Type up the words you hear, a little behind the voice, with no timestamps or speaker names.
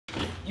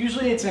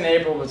Usually it's in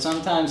April, but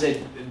sometimes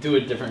they do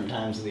it different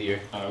times of the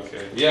year. Oh,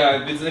 okay.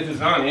 Yeah, if it's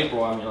not in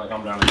April, I mean, like,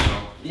 I'm down to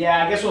go.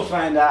 Yeah, I guess we'll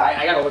find out.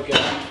 I gotta look it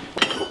up.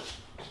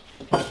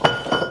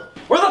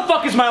 Where the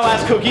fuck is my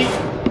last cookie?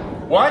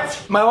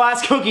 What? My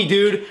last cookie,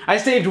 dude. I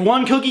saved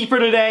one cookie for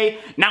today.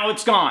 Now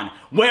it's gone.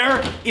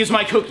 Where is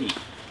my cookie?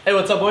 Hey,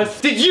 what's up, boys?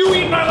 Did you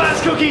eat my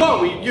last cookie?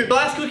 Oh, your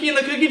last cookie in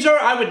the cookie jar?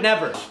 I would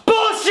never.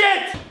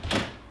 Bullshit!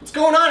 What's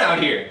going on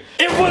out here?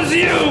 It was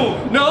you!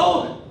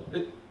 No?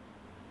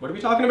 What are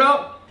we talking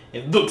about?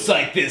 It looks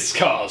like this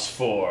calls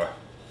for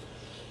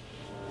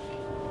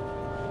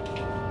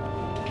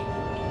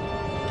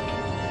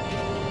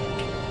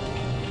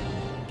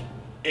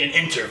an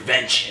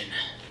intervention.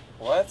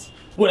 What?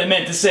 What I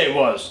meant to say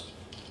was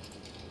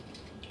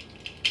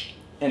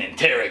an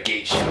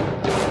interrogation.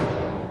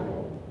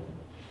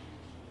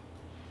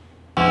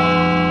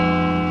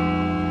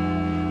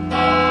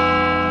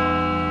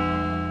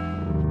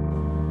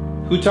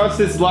 Who touched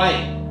this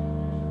light?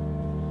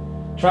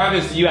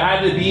 Travis, you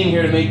had to be in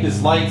here to make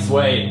this light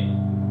sway.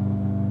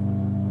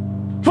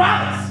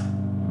 Travis!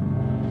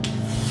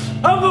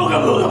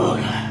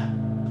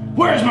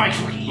 Where's my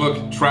cookie?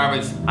 Look,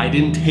 Travis, I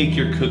didn't take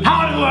your cookie.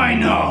 How do I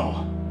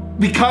know?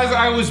 Because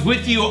I was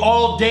with you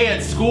all day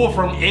at school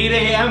from 8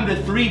 a.m.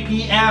 to 3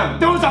 p.m.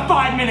 There was a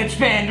 5-minute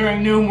span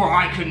during noon where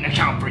I couldn't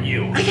account for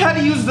you. I had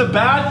to use the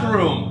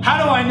bathroom.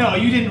 How do I know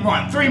you didn't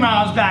run 3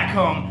 miles back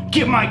home,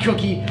 get my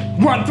cookie,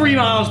 run 3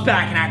 miles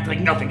back and act like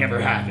nothing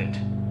ever happened?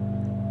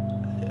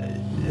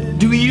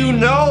 Do you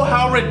know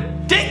how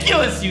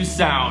ridiculous you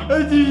sound?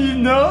 Do you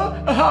know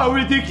how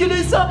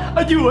ridiculous do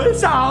I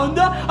sound?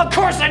 Of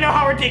course I know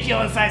how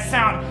ridiculous I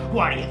sound.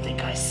 Why do you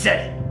think I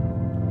said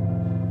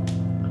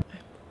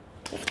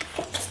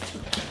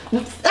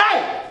it?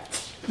 Hey!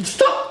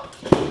 Stop!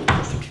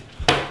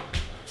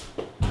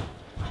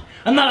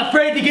 I'm not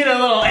afraid to get a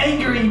little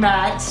angry,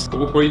 Max.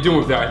 What are you doing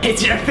with that?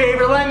 It's your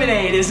favorite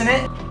lemonade, isn't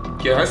it?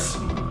 Yes.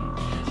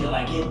 Do you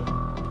like it?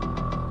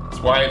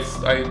 That's why it's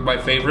my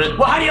favorite.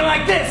 Well, how do you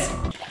like this?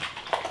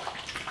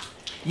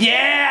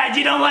 Yeah,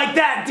 you don't like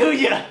that, do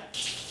you?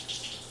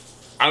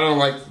 I don't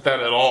like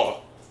that at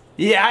all.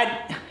 Yeah,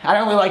 I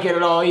don't really like it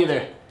at all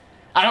either.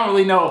 I don't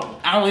really know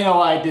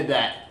why I did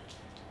that.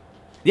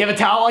 Do you have a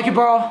towel I could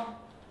borrow?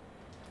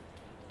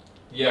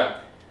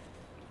 Yeah.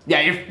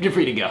 Yeah, you're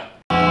free to go.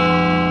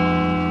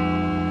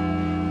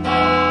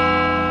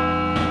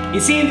 You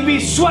seem to be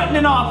sweating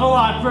an awful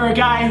lot for a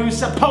guy who's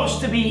supposed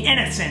to be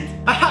innocent.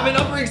 I have an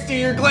upper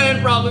exterior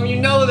gland problem, you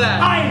know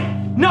that. I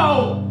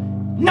know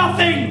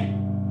nothing,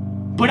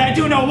 but I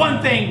do know one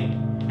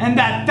thing, and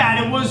that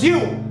it was you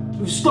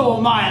who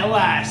stole my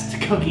last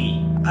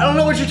cookie. I don't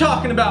know what you're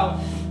talking about.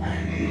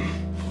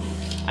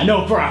 I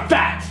know for a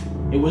fact,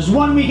 it was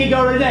 1 week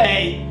ago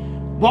today,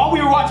 while we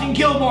were watching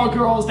Gilmore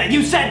Girls, that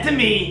you said to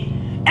me,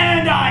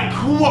 and I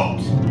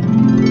quote,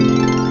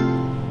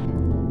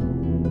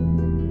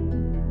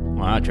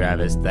 "Wow,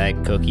 Travis,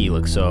 that cookie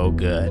looks so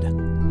good."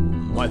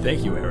 Why,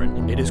 thank you,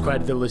 Aaron. It is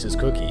quite a delicious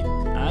cookie.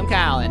 I'm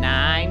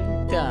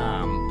Calimlim,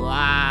 dumb,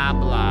 blah,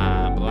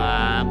 blah,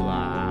 blah,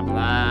 blah,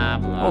 blah,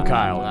 blah. Oh,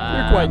 Kyle,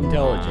 you're quite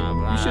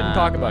intelligent. You shouldn't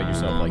talk about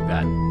yourself like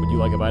that. Would you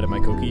like a bite of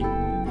my cookie?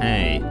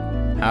 Hey,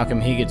 how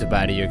come he gets a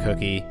bite of your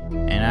cookie,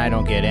 and I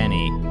don't get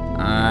any?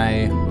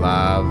 I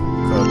love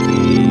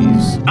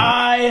cookies.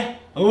 I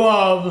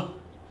love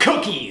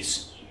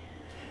cookies.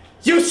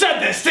 You said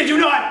this, did you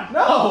not?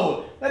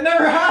 No, that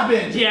never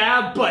happened.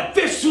 Yeah, but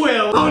this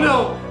will. Oh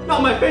no,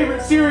 not my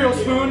favorite cereal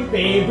spoon.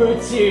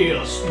 Favorite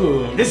cereal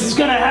spoon. This is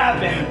gonna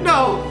happen.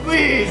 No,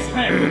 please.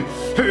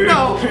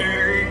 No,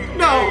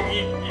 no.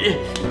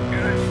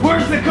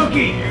 Where's the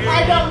cookie?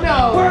 I don't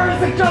know. Where's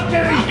the cookie?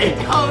 I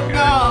don't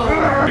know.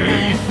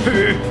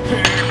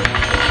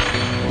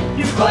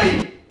 He's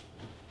clean.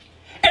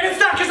 And it's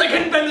not because I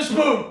couldn't bend the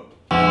spoon.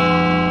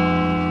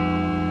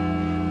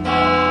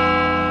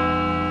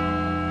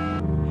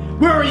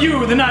 Where were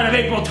you the night of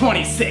April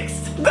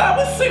 26th? That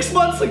was 6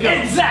 months ago.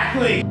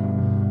 Exactly.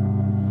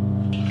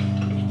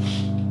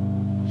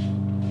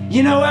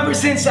 You know, ever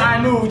since I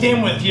moved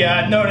in with you,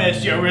 I've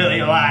noticed you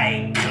really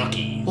like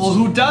cookies. Well,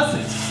 who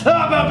doesn't?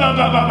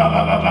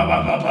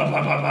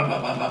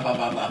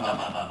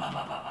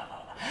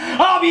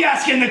 I'll be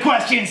asking the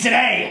questions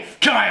today,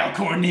 Kyle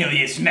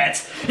Cornelius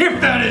Metz, if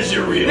that is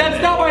your real That's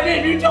name. not my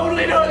name, you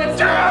totally know that's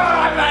true.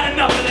 I've had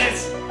enough of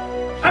this.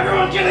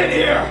 Everyone get in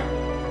here.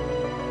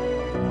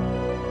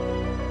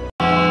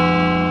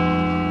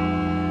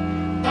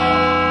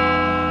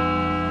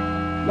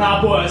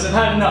 Now boys, I've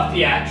had enough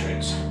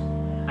theatrics.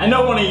 I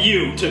know one of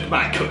you took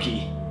my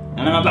cookie,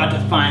 and I'm about to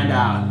find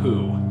out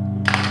who.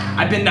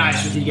 I've been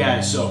nice with you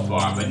guys so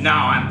far, but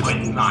now I'm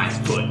putting my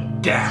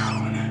foot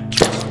down.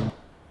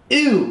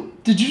 Ew,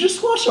 did you just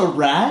squash a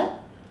rat?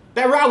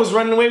 That rat was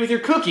running away with your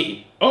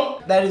cookie. Oh,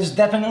 that is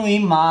definitely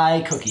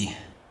my cookie.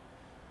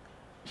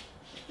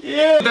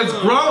 Yeah. That's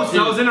gross.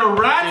 That was in a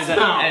rat's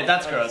mouth. Hey,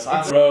 that's gross.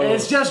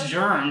 It's just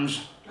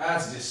germs.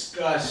 That's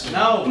disgusting.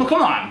 No. Well,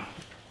 come on.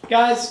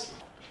 Guys.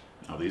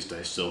 At least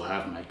I still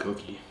have my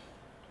cookie.